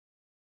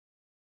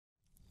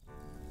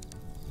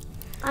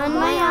On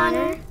my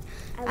honor,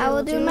 I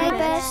will do my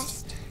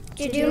best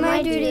to do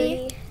my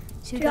duty,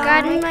 to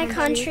guard my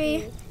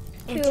country,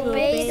 to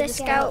obey the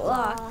Scout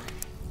law,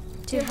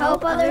 to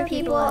help other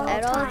people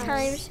at all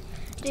times,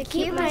 to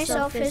keep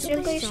myself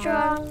physically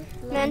strong,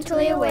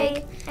 mentally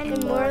awake,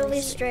 and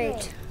morally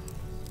straight.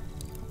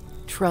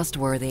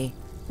 Trustworthy,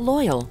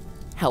 loyal,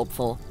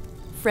 helpful,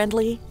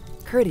 friendly,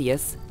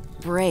 courteous,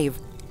 brave.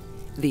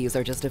 These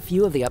are just a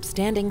few of the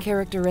upstanding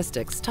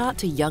characteristics taught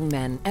to young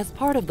men as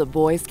part of the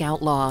Boy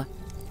Scout law.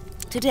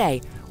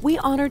 Today, we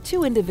honor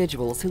two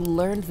individuals who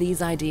learned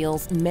these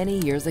ideals many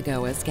years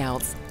ago as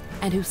Scouts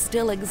and who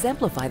still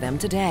exemplify them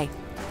today.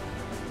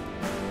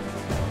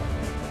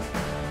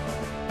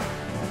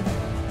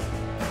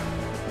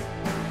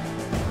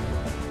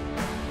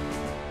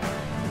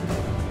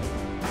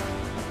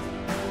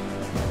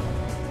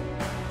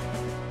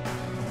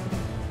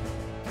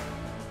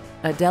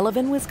 A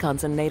Delavan,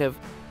 Wisconsin native,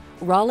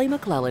 Rollie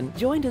McClellan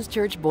joined his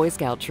church Boy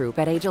Scout troop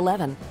at age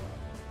 11.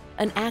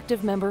 An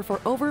active member for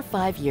over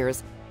 5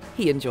 years,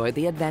 he enjoyed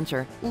the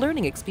adventure,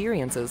 learning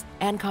experiences,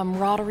 and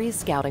camaraderie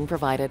Scouting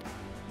provided.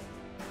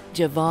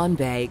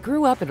 Javon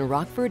grew up in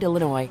Rockford,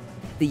 Illinois,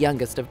 the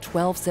youngest of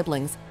 12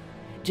 siblings.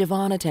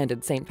 Javon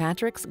attended St.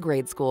 Patrick's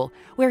Grade School,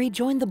 where he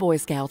joined the Boy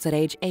Scouts at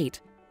age 8.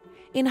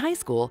 In high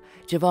school,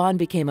 Javon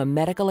became a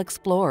medical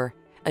explorer,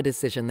 a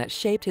decision that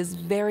shaped his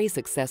very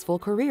successful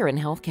career in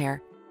healthcare.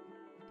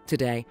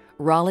 Today,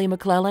 Rollie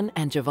McClellan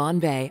and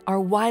Javon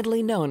are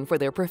widely known for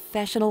their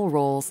professional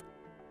roles.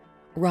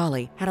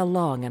 Rollie had a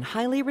long and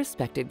highly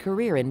respected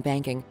career in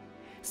banking,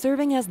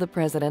 serving as the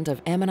president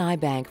of M&I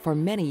Bank for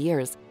many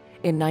years.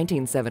 In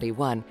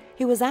 1971,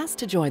 he was asked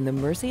to join the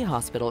Mercy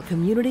Hospital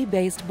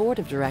Community-Based Board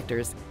of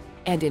Directors,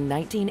 and in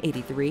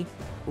 1983,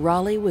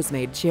 Rollie was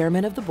made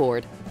chairman of the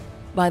board.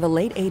 By the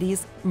late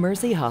 80s,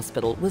 Mercy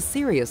Hospital was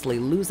seriously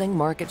losing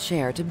market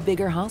share to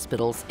bigger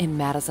hospitals in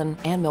Madison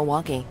and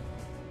Milwaukee.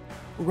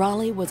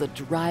 Rollie was a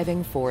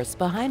driving force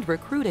behind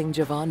recruiting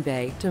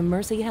Javon to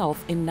Mercy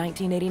Health in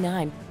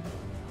 1989,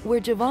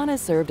 where Javon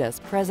has served as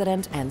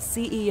president and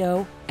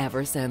CEO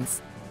ever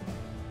since.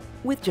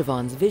 With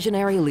Javon's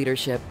visionary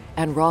leadership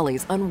and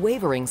Rollie's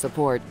unwavering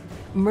support,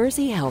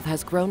 Mercy Health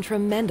has grown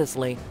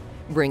tremendously,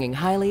 bringing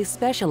highly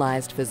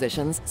specialized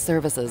physicians,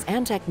 services,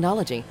 and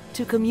technology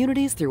to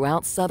communities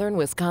throughout southern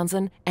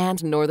Wisconsin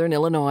and northern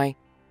Illinois.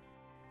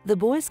 The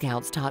Boy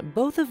Scouts taught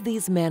both of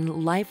these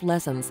men life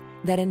lessons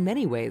that in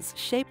many ways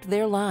shaped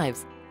their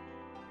lives.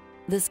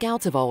 The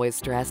Scouts have always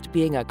stressed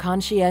being a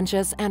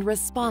conscientious and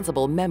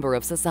responsible member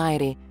of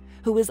society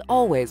who is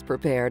always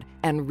prepared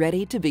and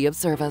ready to be of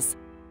service.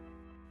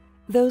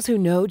 Those who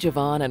know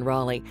Javon and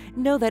Rollie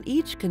know that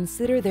each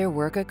consider their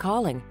work a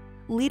calling,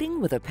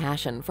 leading with a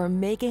passion for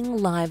making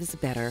lives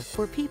better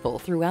for people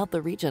throughout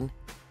the region.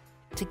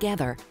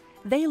 Together,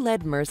 they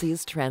led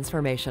Mercy's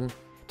transformation,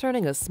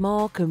 turning a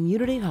small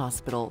community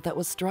hospital that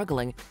was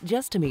struggling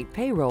just to meet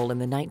payroll in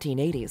the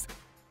 1980s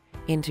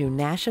into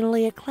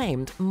nationally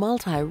acclaimed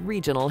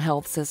multi-regional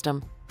health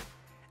system.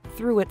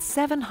 Through its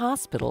 7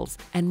 hospitals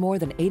and more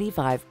than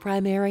 85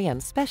 primary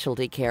and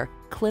specialty care,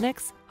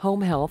 clinics,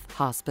 home health,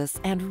 hospice,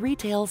 and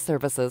retail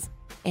services,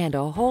 and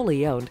a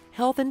wholly owned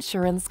health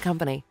insurance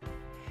company,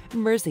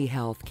 Mercy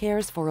Health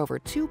cares for over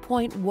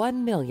 2.1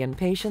 million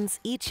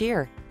patients each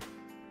year.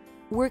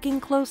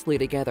 Working closely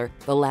together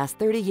the last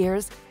 30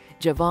 years,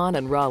 Javon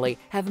and Rollie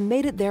have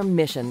made it their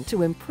mission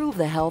to improve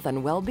the health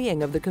and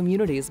well-being of the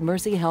communities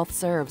Mercy Health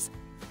serves.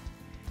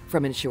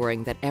 From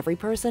ensuring that every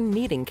person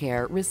needing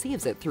care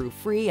receives it through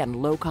free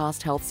and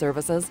low-cost health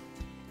services,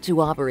 to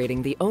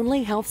operating the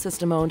only health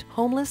system-owned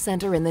homeless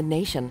center in the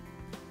nation,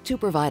 to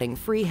providing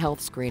free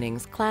health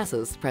screenings,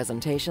 classes,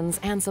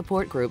 presentations, and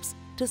support groups,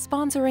 to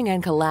sponsoring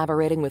and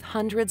collaborating with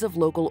hundreds of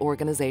local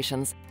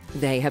organizations,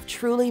 they have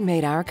truly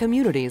made our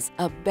communities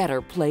a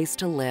better place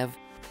to live.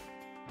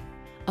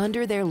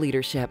 Under their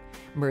leadership,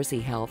 Mercy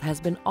Health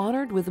has been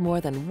honored with more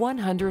than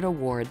 100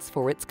 awards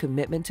for its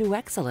commitment to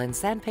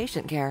excellence and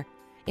patient care.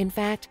 In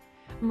fact,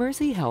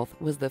 Mercy Health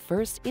was the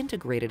first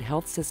integrated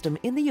health system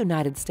in the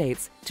United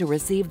States to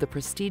receive the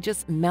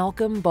prestigious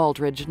Malcolm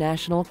Baldrige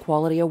National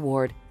Quality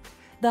Award,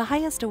 the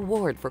highest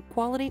award for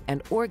quality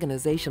and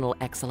organizational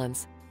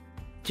excellence.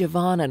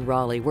 Javon and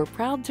Rollie were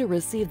proud to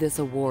receive this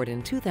award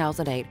in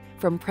 2008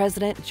 from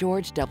President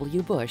George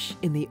W. Bush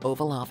in the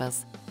Oval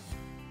Office.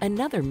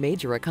 Another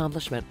major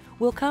accomplishment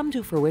will come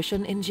to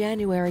fruition in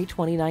January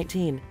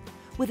 2019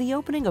 with the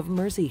opening of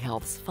Mercy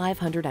Health's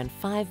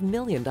 $505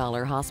 million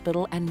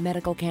hospital and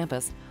medical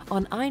campus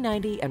on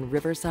I-90 and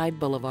Riverside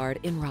Boulevard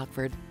in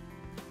Rockford.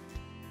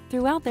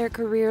 Throughout their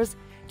careers,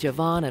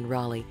 Javon and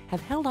Rollie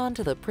have held on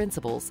to the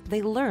principles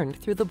they learned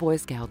through the Boy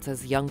Scouts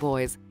as young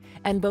boys,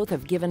 and both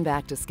have given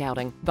back to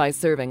Scouting by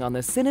serving on the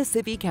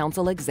Sinisippi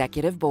Council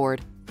Executive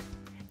Board.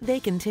 They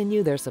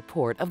continue their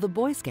support of the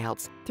Boy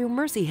Scouts through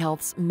Mercy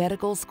Health's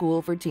Medical School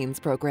for Teens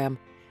program,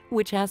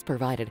 which has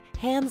provided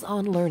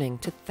hands-on learning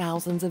to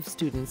thousands of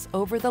students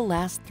over the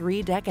last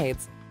 3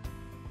 decades.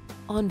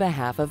 On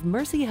behalf of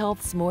Mercy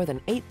Health's more than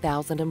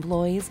 8,000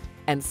 employees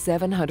and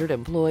 700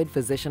 employed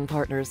physician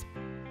partners,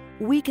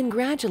 We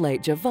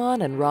congratulate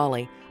Javon and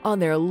Rollie on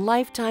their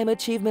Lifetime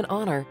Achievement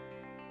honor.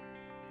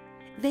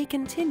 They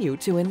continue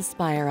to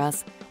inspire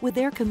us with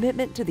their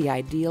commitment to the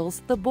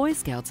ideals the Boy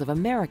Scouts of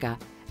America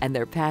and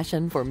their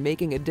passion for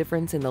making a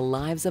difference in the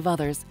lives of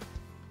others.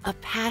 A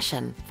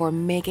passion for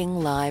making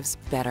lives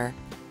better.